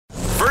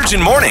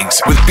Virgin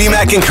Mornings with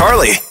BMAC and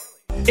Carly.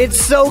 It's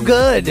so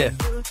good.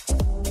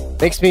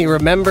 Makes me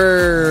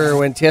remember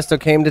when Tiesto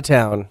came to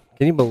town.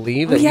 Can you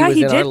believe that he was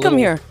did come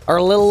here.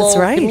 Our little That's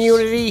old right.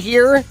 community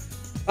here?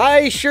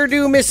 I sure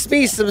do miss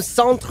me some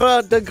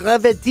Centre de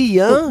Gravité,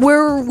 huh?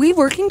 Were we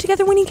working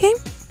together when he came?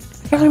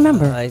 I can't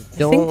remember. I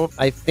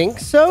think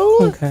so.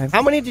 Okay.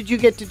 How many did you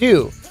get to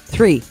do?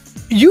 3.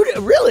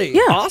 Really?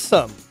 Yeah.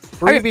 Awesome.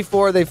 3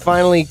 before they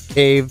finally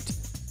caved.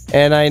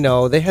 And I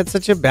know they had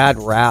such a bad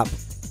rap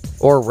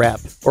or rep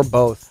or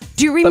both.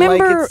 Do you But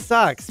remember? it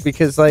sucks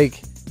because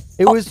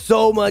it was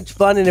so much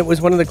fun and it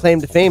was one of the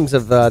claim to fames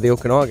of the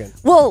Okanagan.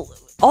 Well,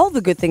 all the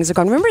good things are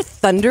gone. Remember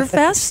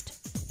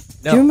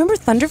Thunderfest? No. Do you remember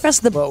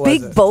Thunderfest? The What was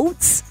big it?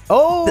 boats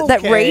that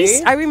Okay.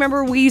 race. I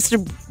remember we used to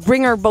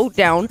bring our boat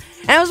down,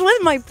 and I was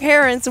with my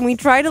parents, and we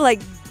tried to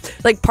like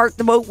park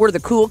the boat where the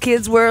cool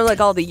kids were,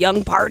 like all the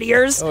young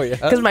partiers. Oh, yeah.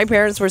 Because my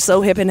parents were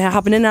so hip and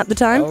happening at the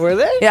time. Oh, were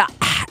they? Yeah,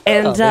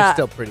 and they're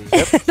still pretty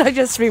hip. I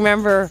just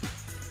remember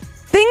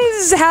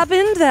things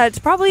happened that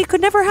probably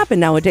could never happen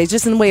nowadays,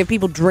 just in the way of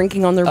people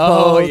drinking on their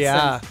boats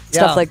and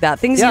stuff like that.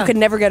 Things you could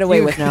never get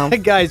away with now.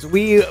 Guys,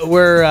 we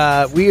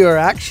are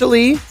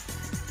actually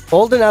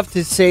old enough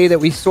to say that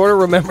we sort of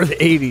remember the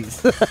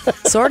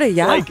 80s. Sort of,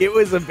 yeah. Like it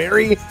was a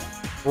very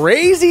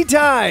crazy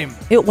time.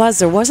 It was.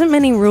 There wasn't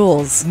many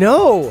rules.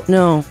 No.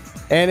 No.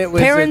 And it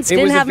was Parents it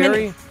didn't was have a very,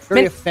 many- very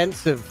many-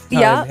 offensive time,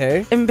 Yeah.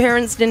 hey? And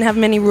parents didn't have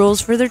many rules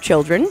for their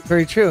children.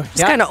 Very true.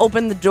 Just kind of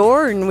opened the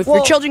door, and if Well-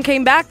 your children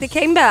came back, they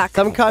came back.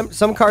 Some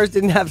cars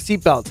didn't have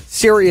seatbelts.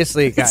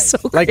 Seriously, guys. so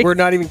like, crazy. we're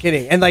not even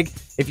kidding. And,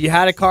 if you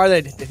had a car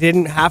that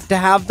didn't have to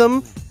have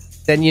them,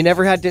 then you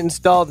never had to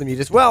install them. You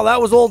just,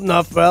 that was old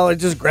enough. Well, it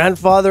just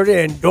grandfathered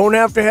in. Don't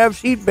have to have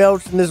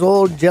seatbelts in this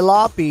old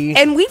jalopy.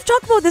 And we've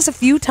talked about this a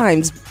few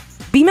times.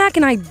 BMAC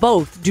and I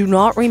both do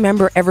not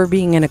remember ever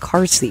being in a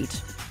car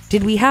seat.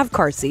 Did we have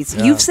car seats?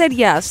 No. You've said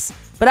yes,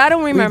 but I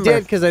don't remember. We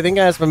did, because I think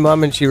I asked my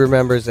mom and she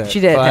remembers it. She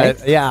did,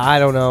 But, yeah, I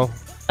don't know.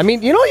 I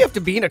mean, you have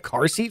to be in a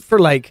car seat for,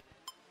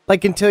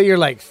 until you're,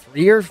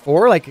 3 or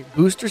 4,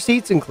 booster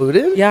seats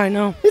included? Yeah, I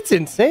know. It's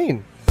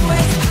insane.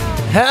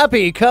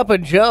 Happy Cup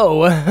of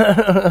Joe.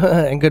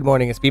 And good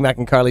morning. It's BMAC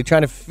and Carly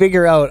trying to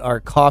figure out our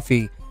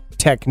coffee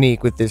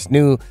technique with this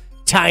new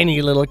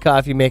tiny little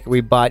coffee maker we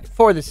bought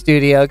for the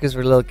studio because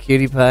we're little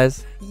cutie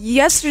pies.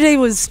 Yesterday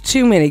was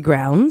too many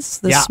grounds.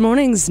 This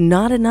morning's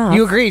not enough.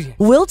 You agreed.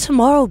 Will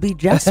tomorrow be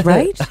just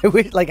right?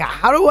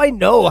 How do I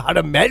know how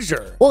to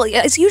measure? Well,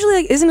 it's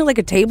usually, isn't it like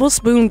a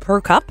tablespoon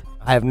per cup?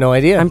 I have no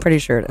idea. I'm pretty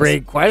sure it is.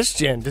 Great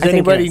question. Does I think it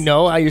anybody is.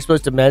 know how you're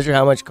supposed to measure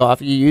how much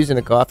coffee you use in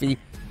a coffee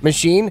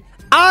machine?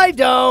 I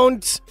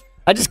don't.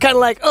 I just kind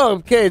of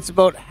okay, it's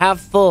about half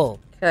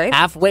full. Okay.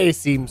 Halfway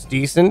seems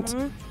decent.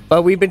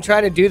 But we've been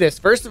trying to do this.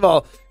 First of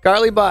all,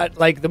 Carly bought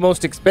the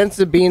most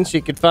expensive beans she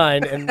could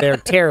find, and they're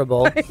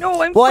terrible. I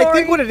know, I'm Well, sorry. I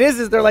think what it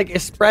is they're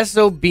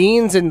espresso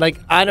beans, and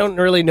I don't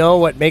really know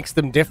what makes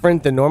them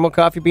different than normal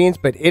coffee beans,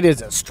 but it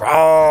is a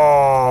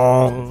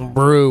strong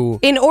brew.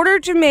 In order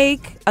to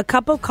make a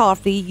cup of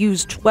coffee,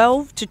 use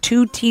 12 to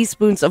 2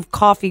 teaspoons of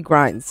coffee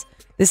grinds.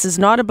 This is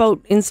not about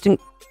instant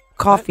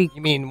coffee.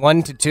 You mean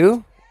 1 to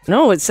 2?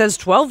 No, it says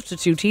 12 to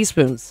 2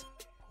 teaspoons.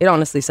 It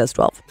honestly says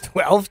 12.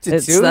 12 to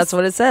 2? That's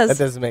what it says. That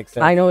doesn't make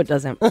sense. I know it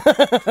doesn't.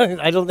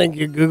 I don't think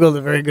you Googled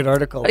a very good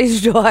article.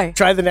 Do I?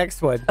 Try the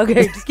next one.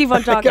 Okay, just keep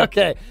on talking.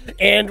 Okay.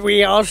 And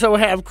we also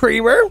have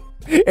creamer,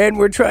 and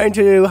we're trying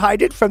to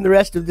hide it from the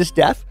rest of the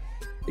stuff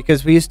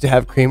because we used to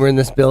have creamer in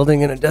this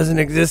building, and it doesn't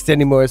exist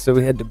anymore, so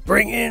we had to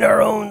bring in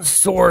our own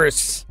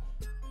source.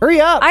 Hurry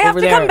up. I have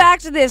over to there. come back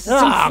to this.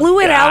 Some Oh,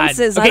 fluid God.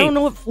 ounces. Okay. I don't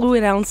know what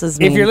fluid ounces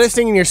means. If you're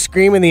listening and you're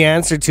screaming the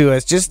answer to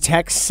us, just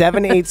text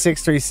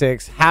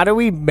 78636. How do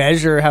we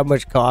measure how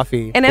much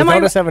coffee? And am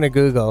without I- us having to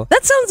Google.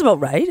 That sounds about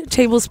right. A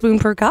tablespoon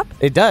per cup?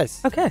 It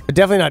does. Okay. But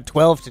definitely not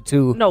 12 to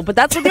 2. No, but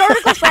that's what the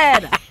article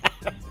said.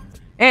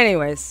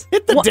 Anyways.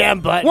 Hit the damn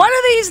button. One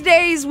of these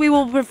days we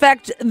will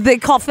perfect the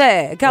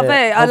cafe. Cafe,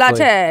 Yeah, a hopefully.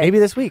 latte. Maybe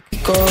this week.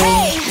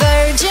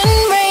 Virgin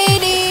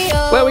Radio.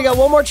 Well, we got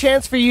one more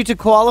chance for you to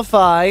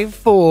qualify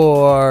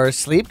for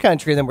Sleep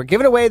Country, and then we're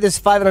giving away this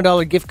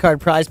 $500 gift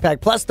card prize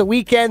pack, plus the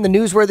weekend, the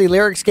Newsworthy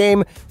Lyrics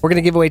game. We're going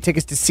to give away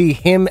tickets to see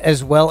him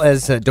as well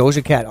as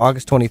Doja Cat,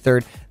 August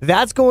 23rd.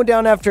 That's going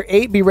down after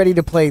 8. Be ready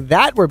to play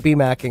that. We're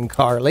BMAC and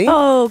Carly.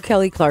 Oh,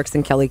 Kelly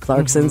Clarkson.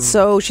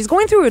 So she's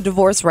going through a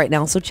divorce right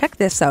now. So check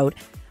this out.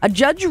 A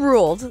judge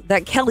ruled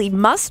that Kelly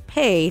must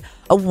pay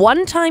a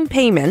one-time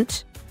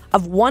payment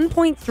of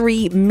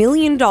 $1.3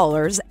 million and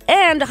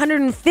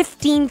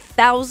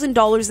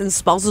 $115,000 in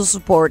spousal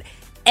support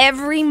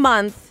every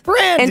month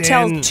Brandon.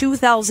 until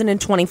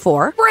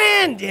 2024.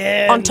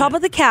 Brandon! On top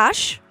of the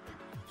cash,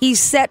 he's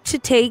set to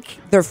take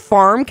their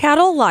farm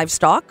cattle,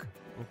 livestock,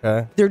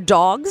 Okay. their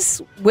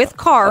dogs with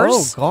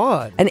cars, Oh,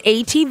 God. an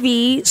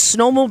ATV,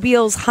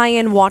 snowmobiles,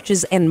 high-end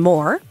watches, and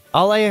more.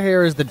 All I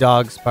hear is the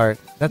dogs part.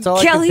 That's all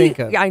Kelly, I can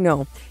think of. I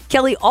know.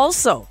 Kelly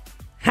also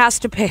has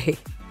to pay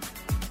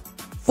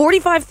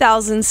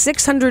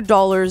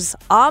 $45,600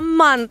 a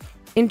month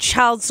in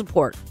child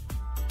support.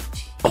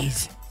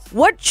 Jesus.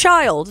 What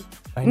child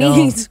I know.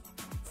 needs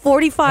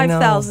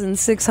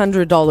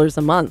 $45,600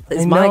 a month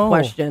is my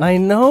question. I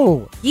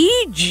know.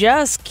 He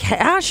just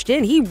cashed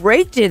in. He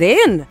raked it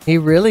in. He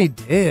really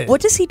did.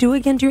 What does he do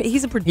again?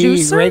 He's a He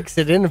producer? rakes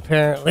it in,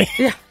 apparently.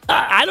 Yeah.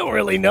 I don't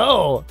really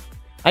know.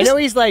 I know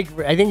he's I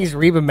think he's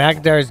Reba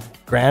McEntire's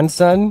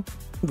grandson.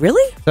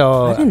 Really?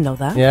 So I didn't know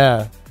that.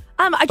 Yeah.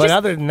 But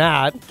Other than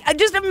that, I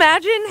just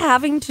imagine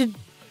having to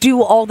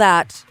do all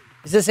that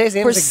does it say his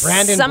name for was like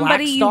Brandon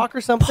somebody you Blackstock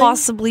or something?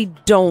 possibly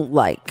don't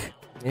like.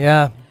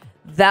 Yeah.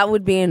 That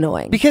would be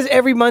annoying. Because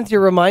every month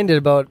you're reminded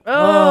about,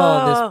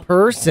 this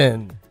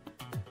person.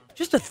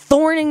 Just a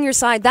thorn in your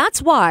side.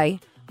 That's why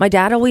my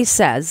dad always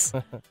says,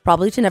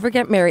 probably to never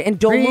get married and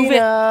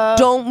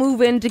don't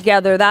move in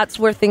together. That's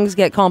where things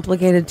get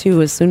complicated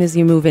too. As soon as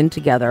you move in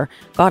together,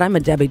 God, I'm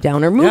a Debbie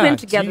Downer. Move in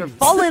together,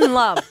 fall in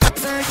love.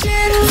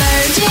 Virgin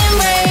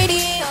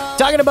Radio.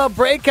 Talking about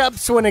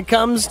breakups when it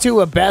comes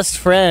to a best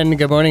friend.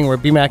 Good morning, we're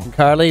BMAC and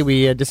Carly.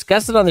 We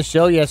discussed it on the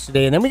show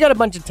yesterday, and then we got a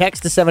bunch of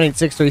texts to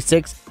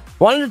 78636.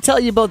 Wanted to tell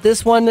you about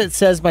this one that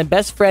says, my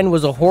best friend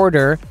was a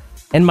hoarder,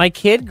 and my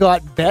kid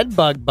got bed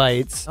bug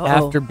bites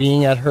after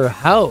being at her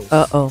house.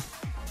 Uh-oh.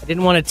 I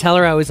didn't want to tell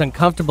her I was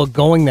uncomfortable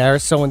going there,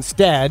 so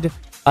instead,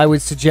 I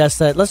would suggest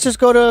that let's just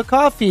go to a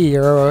coffee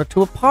or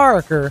to a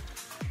park or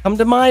come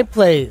to my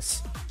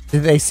place.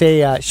 They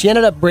say she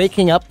ended up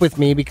breaking up with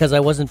me because I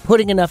wasn't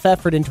putting enough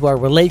effort into our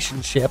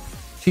relationship.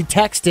 She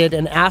texted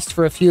and asked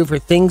for a few of her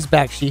things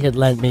back she had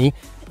lent me,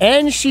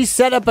 and she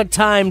set up a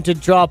time to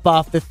drop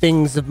off the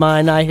things of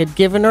mine I had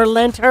given or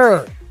lent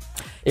her.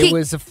 It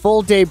was a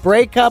full day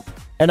breakup,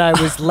 and I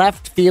was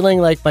left feeling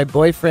like my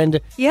boyfriend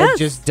had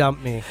just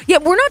dumped me. Yeah,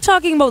 we're not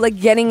talking about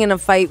like getting in a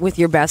fight with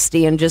your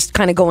bestie and just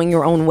kind of going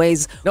your own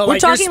ways. No, we're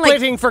like talking you're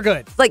splitting for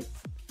good. Like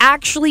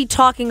actually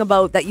talking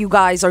about that you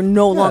guys are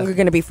no longer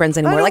going to be friends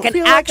anymore. I like don't an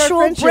feel like our actual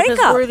friendship breakup.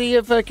 is worthy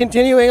of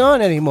continuing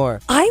on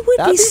anymore. I would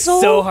That'd be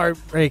so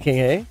heartbreaking,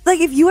 eh? like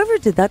if you ever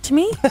did that to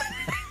me.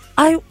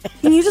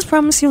 Can you just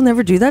promise you'll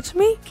never do that to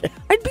me?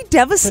 I'd be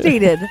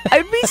devastated.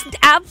 I'd be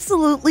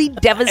absolutely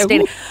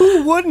devastated.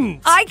 Who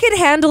wouldn't? I could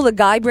handle a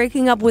guy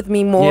breaking up with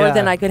me more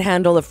than I could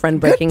handle a friend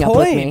breaking up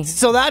with me.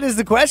 So that is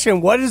the question.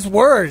 What is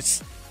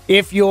worse?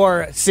 If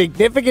your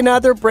significant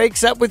other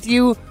breaks up with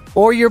you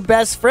or your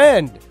best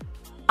friend?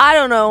 I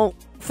don't know.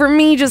 For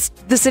me,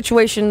 just the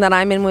situation that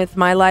I'm in with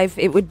my life,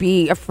 it would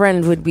be a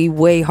friend would be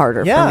way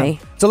harder for me.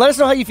 So let us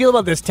know how you feel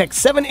about this.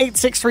 Text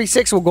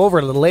 78636. We'll go over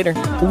it a little later.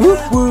 Whoop,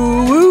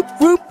 whoop, whoop,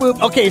 whoop,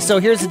 whoop. Okay, so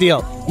here's the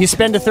deal. You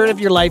spend a third of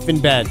your life in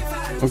bed,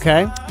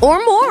 okay?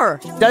 Or more.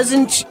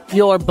 Doesn't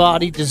your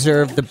body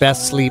deserve the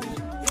best sleep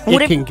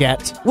it can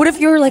get? What if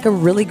you're like a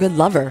really good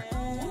lover?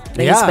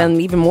 Then you spend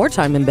even more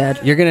time in bed.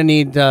 You're going to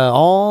need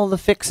all the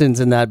fixins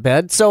in that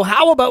bed. So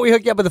how about we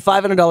hook you up with a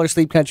 $500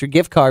 Sleep Country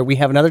gift card? We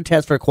have another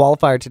test for a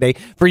qualifier today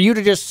for you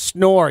to just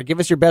snore. Give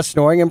us your best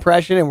snoring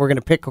impression, and we're going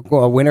to pick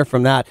a winner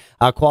from that,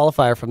 a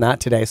qualifier from that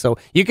today. So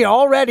you can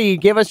already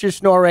give us your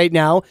snore right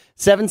now,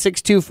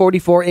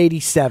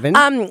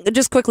 762-4487.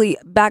 Just quickly,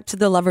 back to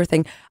the lover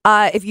thing.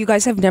 If you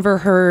guys have never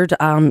heard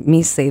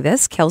me say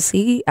this,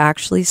 Kelsey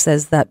actually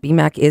says that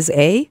BMAC is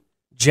a...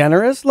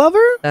 generous lover?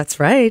 That's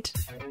right.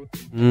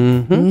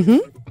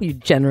 You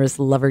generous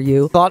lover,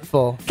 you.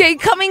 Thoughtful. Okay,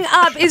 coming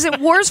up, is it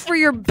worse for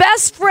your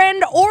best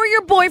friend or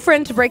your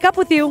boyfriend to break up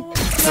with you?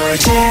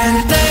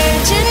 Virgin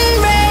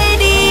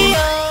Radio.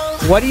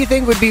 What do you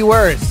think would be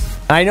worse?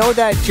 I know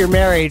that you're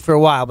married for a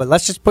while, but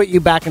let's just put you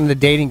back into the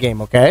dating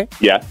game, okay?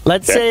 Yeah.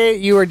 Let's say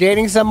you were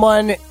dating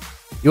someone,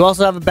 you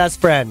also have a best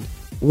friend.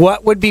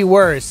 What would be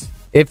worse?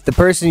 If the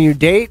person you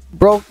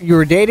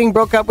were dating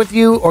broke up with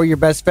you, or your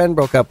best friend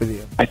broke up with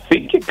you? I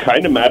think it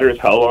kind of matters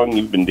how long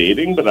you've been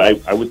dating, but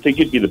I would think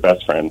it'd be the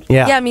best friend.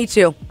 Yeah, me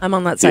too. I'm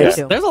on that side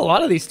too. There's a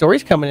lot of these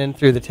stories coming in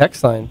through the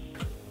text line.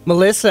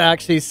 Melissa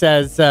actually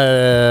says,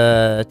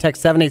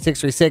 text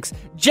 78636,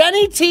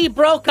 Jenny T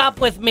broke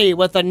up with me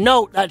with a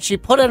note that she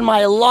put in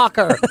my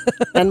locker,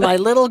 and my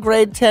little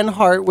grade 10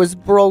 heart was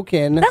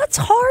broken. That's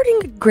hard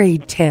in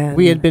grade 10.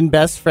 We had been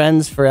best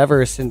friends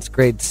forever since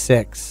grade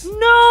 6.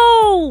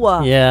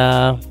 No!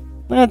 Yeah,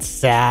 that's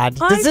sad.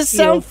 Does this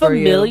sound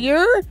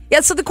familiar?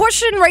 Yeah, so the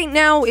question right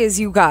now is,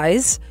 you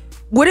guys,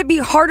 would it be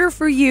harder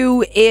for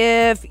you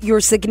if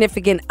your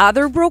significant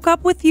other broke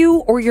up with you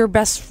or your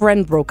best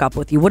friend broke up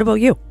with you? What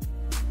about you?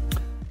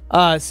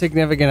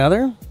 Significant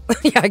other?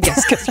 Yeah, I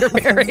guess because you're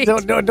married.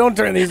 don't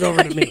turn these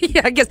over to me.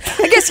 Yeah, I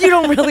guess you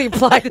don't really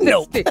apply to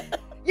this.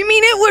 You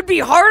mean it would be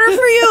harder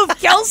for you if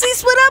Kelsey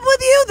split up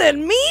with you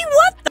than me?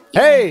 What the?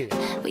 Hey!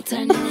 We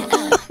turning it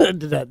up.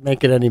 Did that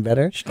make it any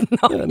better?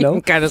 No?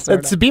 Kind of, sort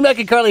It's BMAC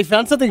and Carly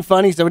found something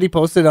funny. Somebody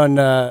posted on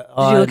Did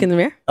you look in the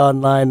mirror?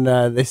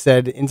 Online. They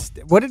said,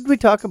 what did we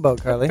talk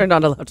about, Carly? They're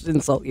not allowed to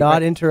insult you.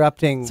 Not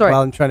interrupting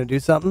while I'm trying to do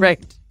something?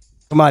 Right.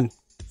 Come on.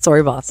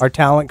 Sorry, boss. Our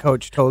talent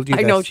coach told you I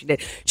this. know she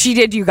did. She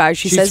did, you guys.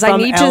 She She's says, from I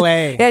need LA. to.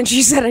 And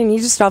she said, I need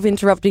to stop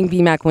interrupting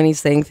BMAC when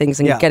he's saying things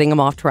and getting him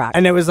off track.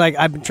 And it was like,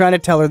 I've been trying to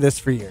tell her this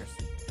for years.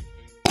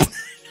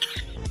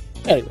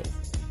 Anyway.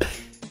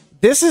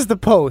 This is the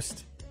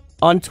post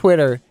on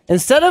Twitter,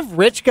 instead of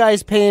rich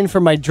guys paying for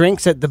my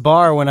drinks at the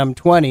bar when I'm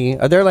 20,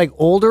 are there like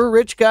older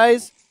rich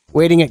guys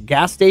waiting at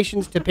gas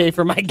stations to pay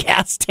for my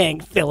gas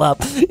tank fill up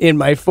in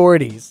my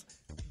 40s?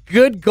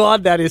 Good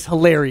God, that is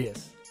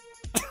hilarious.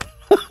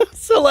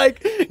 So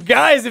like,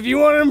 guys, if you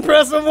want to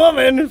impress a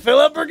woman, fill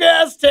up her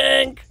gas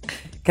tank.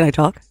 Can I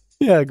talk?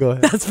 Yeah, go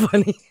ahead. That's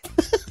funny.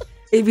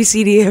 A, B,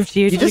 C, D, F,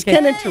 G, H, You just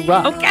can't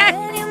interrupt. Okay.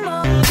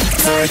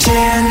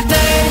 Virgin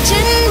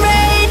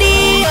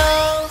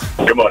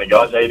Radio. Good morning,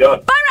 guys. How you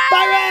doing?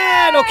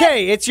 Byron!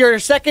 Okay, it's your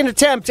second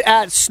attempt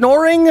at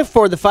snoring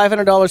for the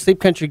 $500 Sleep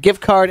Country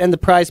gift card and the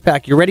prize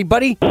pack. You ready,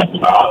 buddy?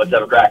 Let's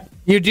have a crack.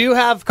 You do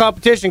have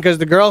competition because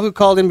the girl who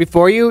called in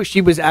before you,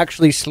 she was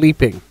actually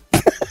sleeping.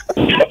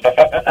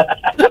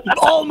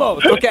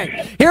 Almost.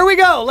 Okay, here we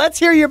go. Let's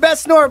hear your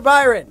best snore,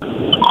 Byron.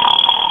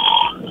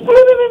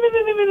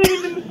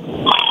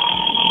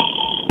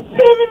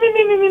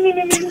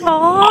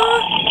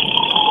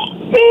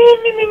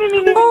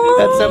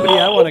 That's somebody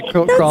I want to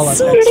crawl up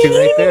so next to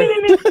right there.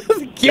 That's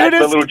a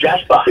Cutest, little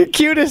Jasper.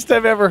 cutest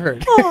I've ever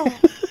heard.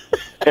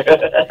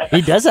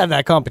 He does have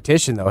that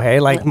competition, though, hey?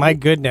 Like, my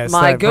goodness.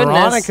 My goodness.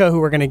 Veronica, who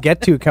we're going to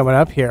get to coming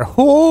up here.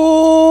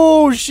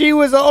 Oh, she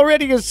was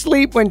already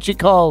asleep when she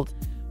called.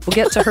 We'll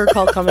get to her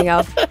call coming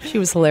up. She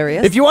was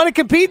hilarious. If you want to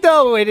compete,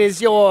 though, it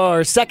is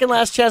your second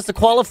last chance to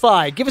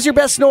qualify. Give us your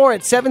best snore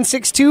at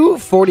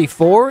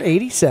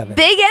 762-4487.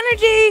 Big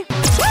energy.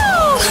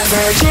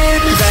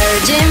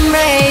 Virgin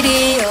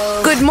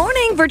Radio. Good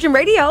morning, Virgin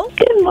Radio.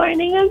 Good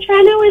morning. I'm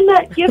trying to win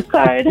that gift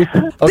card.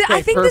 Okay,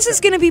 I think this perfect.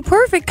 is going to be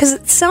perfect because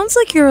it sounds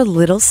like you're a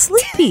little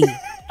sleepy.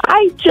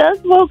 I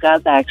just woke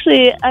up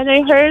actually, and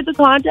I heard the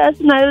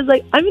contest, and I was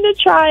like, I'm going to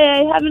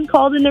try. I haven't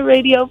called in the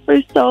radio for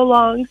so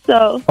long,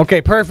 so. Okay,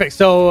 perfect.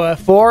 So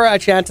for a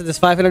chance at this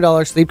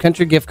 $500 Sleep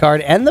Country gift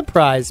card and the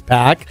prize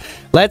pack,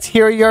 let's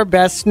hear your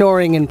best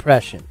snoring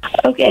impression.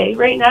 Okay,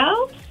 right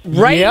now?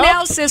 Right Yep.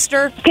 now,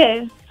 sister.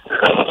 Okay.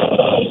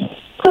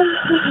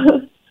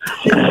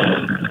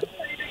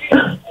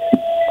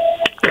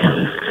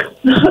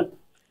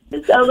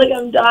 It sounds like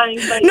I'm dying,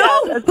 but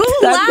No, yeah, who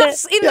that's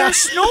laughs it. in their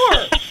snore?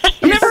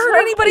 I've never heard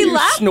anybody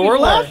laugh. Snore before.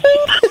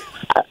 laughing?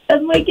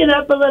 I'm waking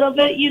up a little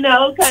bit,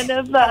 kind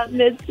of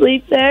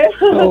mid-sleep there.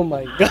 Oh,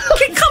 my God.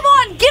 Okay, come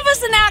on, give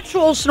us an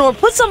actual snore.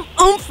 Put some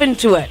oomph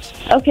into it.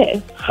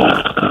 Okay.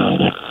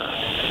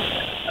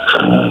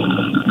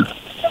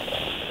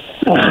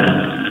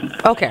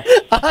 Okay.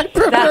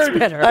 That's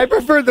better. I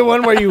preferred the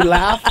one where you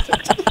laughed.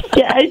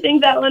 Yeah, I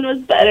think that one was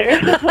better.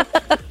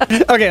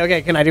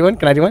 Okay. Can I do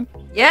one?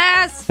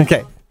 Yes.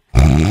 Okay.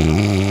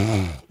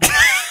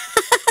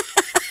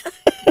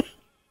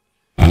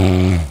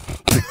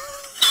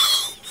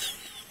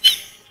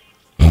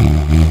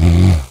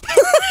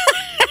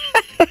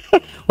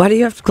 Why do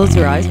you have to close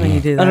your eyes when you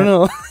do that? I don't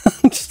know.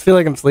 I just feel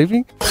like I'm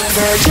sleeping.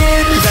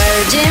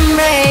 Virgin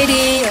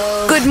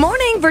Radio. Good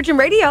morning, Virgin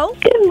Radio.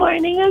 Good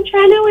morning. I'm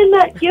trying to win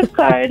that gift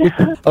card.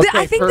 Okay,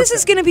 I think this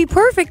is perfect. going to be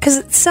perfect because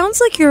it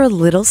sounds like you're a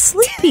little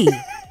sleepy.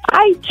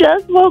 I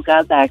just woke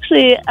up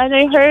actually, and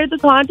I heard the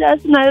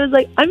contest, and I was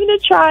like, I'm going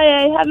to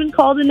try. I haven't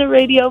called in the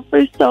radio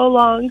for so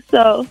long,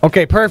 so.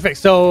 Okay, perfect.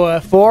 So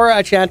for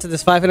a chance at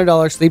this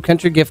 $500 Sleep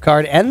Country gift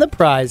card and the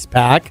prize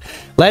pack,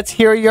 let's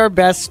hear your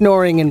best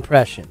snoring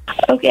impression.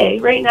 Okay,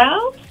 right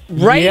now?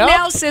 Right Yep.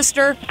 now,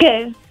 sister.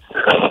 Okay.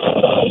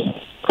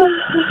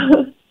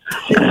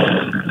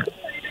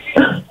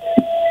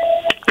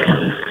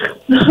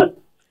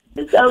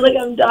 It sounds like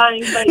I'm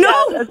dying, but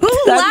No, yeah, who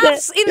that's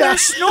laughs it. in their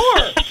snore?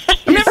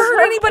 I've never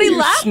heard anybody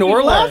laugh. Snore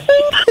before.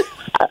 laughing?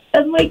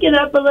 I'm waking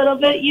up a little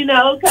bit,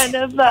 kind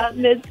of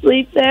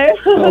mid-sleep there.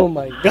 Oh,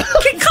 my God.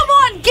 Okay, come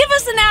on, give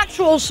us an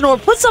actual snore.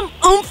 Put some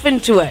oomph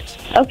into it.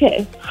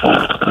 Okay.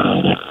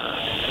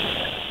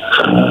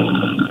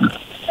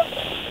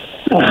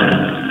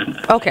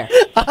 Okay.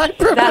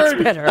 That's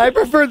better. I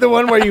preferred the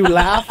one where you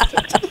laughed.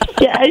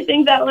 Yeah, I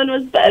think that one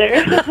was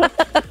better.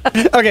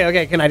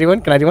 Okay. Can I do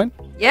one?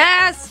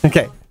 Yes.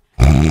 Okay.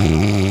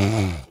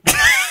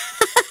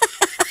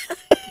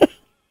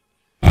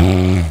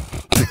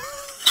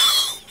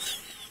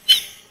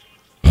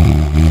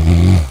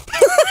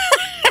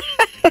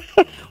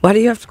 Why do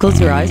you have to close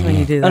your eyes when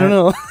you do that? I don't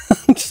know.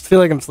 I just feel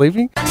like I'm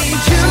sleeping.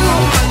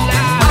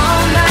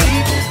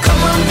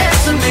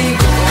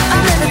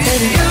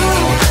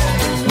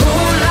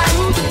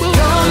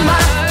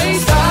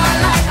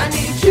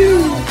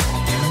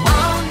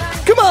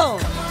 Come on.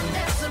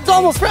 It's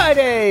almost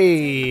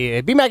Friday.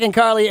 B-Mac and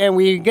Carly, and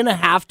we're going to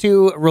have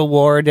to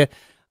reward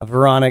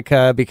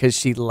Veronica because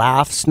she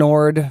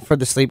snored for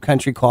the Sleep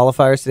Country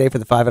qualifiers today for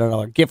the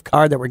 $500 gift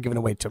card that we're giving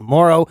away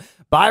tomorrow.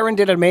 Byron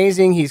did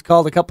amazing. He's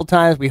called a couple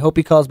times. We hope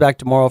he calls back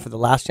tomorrow for the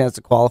last chance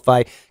to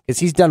qualify because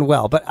he's done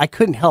well. But I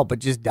couldn't help but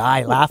just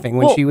die laughing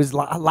when she was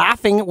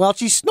laughing while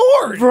she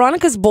snored.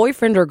 Veronica's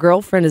boyfriend or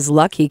girlfriend is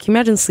lucky. Can you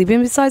imagine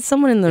sleeping beside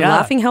someone and they're Yeah.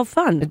 laughing? How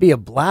fun. It'd be a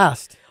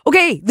blast.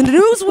 Okay, the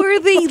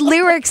newsworthy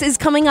lyrics is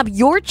coming up.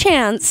 Your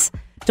chance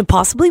to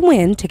possibly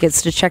win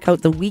tickets to check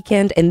out The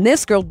Weeknd and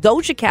this girl,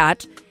 Doja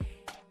Cat,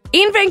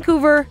 in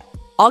Vancouver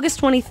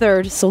August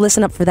 23rd. So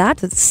listen up for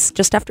that. It's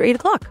just after 8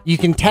 o'clock. You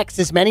can text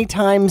as many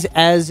times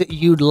as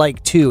you'd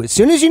like to. As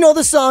soon as you know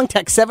the song,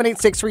 text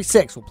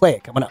 78636. We'll play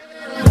it coming up.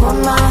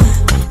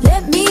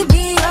 Let me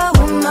be a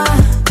woman.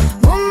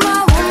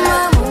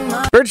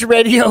 Virgin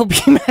Radio,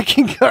 B-Mac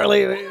and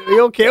Carly. Are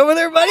you okay over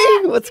there, buddy?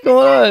 What's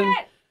going on?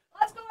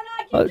 What's going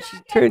on? Oh,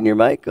 she's turning your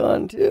mic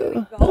on,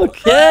 too.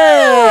 Okay.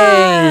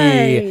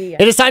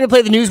 It is time to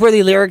play the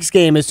Newsworthy Lyrics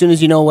game. As soon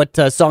as you know what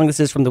song this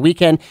is from the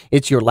weekend,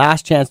 it's your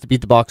last chance to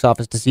beat the box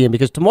office to see him,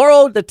 because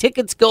tomorrow the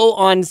tickets go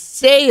on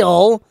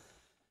sale,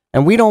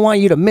 and we don't want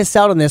you to miss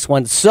out on this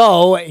one.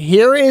 So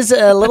here is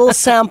a little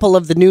sample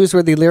of the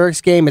Newsworthy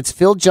Lyrics game. It's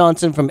Phil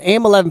Johnson from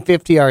AM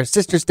 1150, our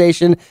sister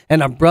station,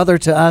 and a brother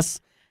to us.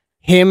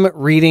 Him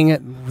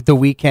reading the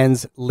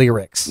weekend's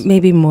lyrics.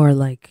 Maybe more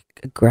like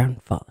a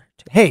grandfather.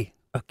 Hey.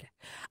 Okay.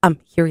 I'm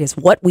curious.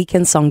 What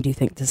weekend song do you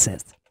think this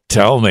is?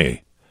 Tell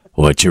me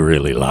what you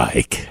really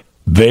like.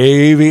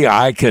 Baby,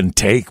 I can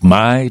take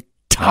my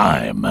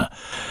time.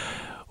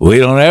 We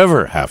don't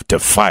ever have to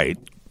fight.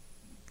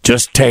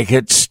 Just take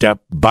it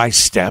step by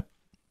step.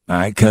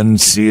 I can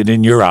see it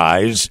in your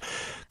eyes.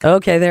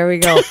 Okay, there we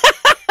go.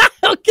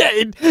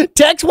 Okay,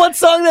 text what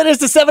song that is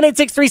to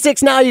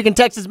 78636 now. You can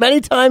text as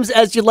many times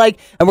as you like,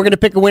 and we're going to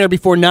pick a winner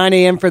before 9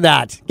 a.m. for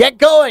that. Get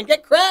going.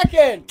 Get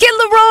cracking. Kid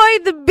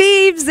Leroy, the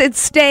Beebs, it's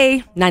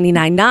Stay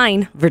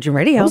 99.9 Virgin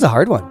Radio. That was a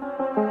hard one.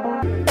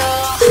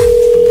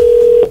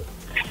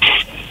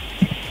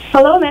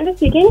 Hello, Amanda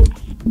speaking.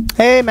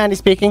 Hey, Mandy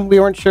speaking. We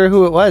weren't sure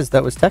who it was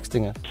that was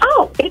texting us.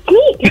 Oh, it's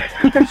me.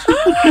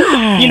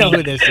 You know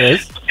who this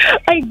is.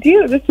 I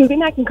do. This is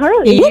B-Mac and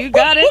Carly. You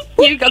got it.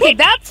 Okay,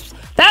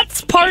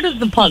 that's part of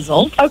the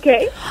puzzle.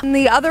 Okay. And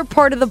the other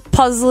part of the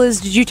puzzle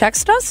is, did you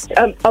text us?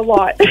 A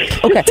lot.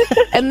 Okay.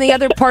 And the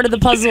other part of the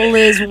puzzle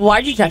is,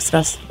 why'd you text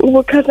us?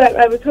 Well, because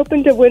I was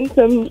hoping to win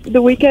some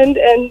The Weeknd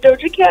and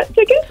Doja Cat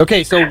tickets.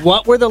 Okay, so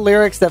what were the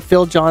lyrics that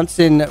Phil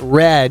Johnson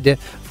read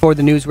for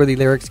the Newsworthy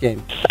Lyrics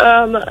game?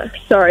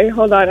 Sorry,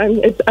 hold on.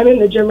 I'm in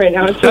the gym right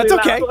now. It's really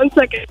That's loud. okay. 1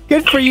 second.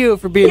 Good for you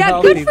for being Yeah,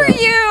 healthy. good for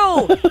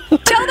you.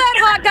 Tell that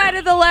hot guy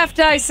to the left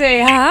I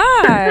say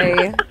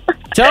hi.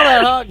 Tell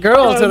that hot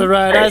girl to the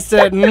right I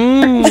said,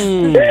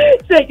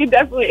 They can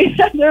definitely.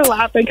 They're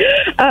laughing.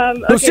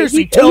 No,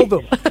 seriously, tell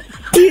them.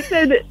 He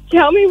said,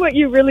 "Tell me what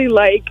you really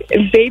like,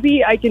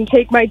 baby. I can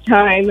take my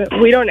time.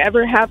 We don't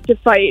ever have to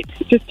fight.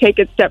 Just take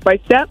it step by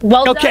step."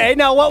 Well Okay,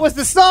 now what was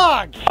the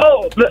song?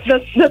 Oh,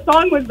 the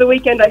song was The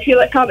Weeknd. I Feel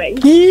It Coming.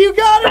 You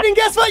got it, and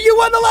guess what? You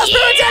won the last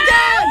pair of tickets!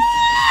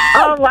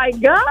 Oh my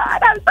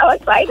God! I'm so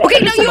excited.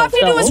 Okay, now you have to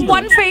do us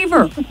one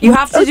favor. You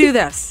have to do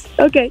this.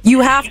 Okay. You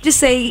have to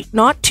say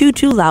not too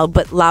loud,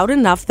 but loud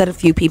enough that a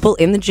few people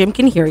in the gym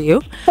can hear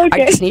you.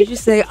 Okay. I just need you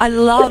to say, "I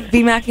love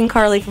B-Mac and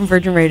Carly from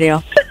Virgin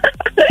Radio."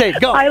 Okay,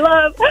 go. I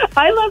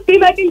love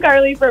B-Mac and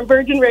Carly from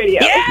Virgin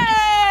Radio.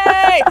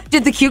 Yay!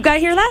 Did the cute guy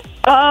hear that?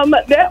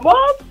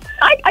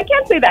 I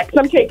can't say that because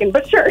I'm taken,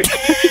 but sure.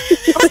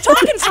 I was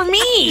talking for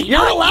me.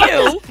 You're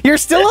allowed. You're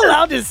still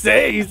allowed to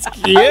say he's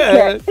cute.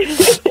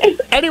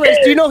 Anyways,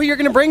 do you know who you're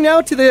going to bring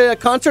now to the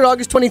concert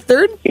August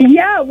 23rd?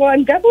 Yeah, well,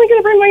 I'm definitely going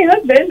to bring my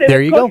husband.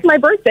 There you it's go. close to my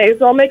birthday,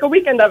 so I'll make a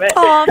weekend of it.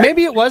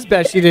 Maybe it was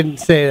best she didn't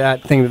say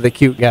that thing to the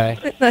cute guy.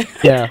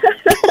 Yeah.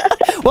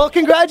 Well,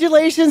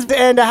 congratulations,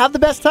 and have the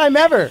best time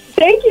ever.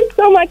 Thank you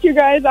so much, you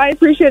guys. I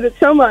appreciate it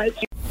so much.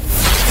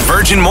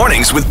 Virgin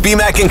Mornings with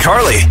B-Mac and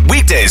Carly.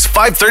 Weekdays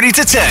 5:30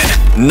 to 10.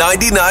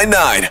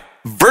 99.9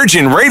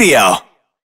 Virgin Radio.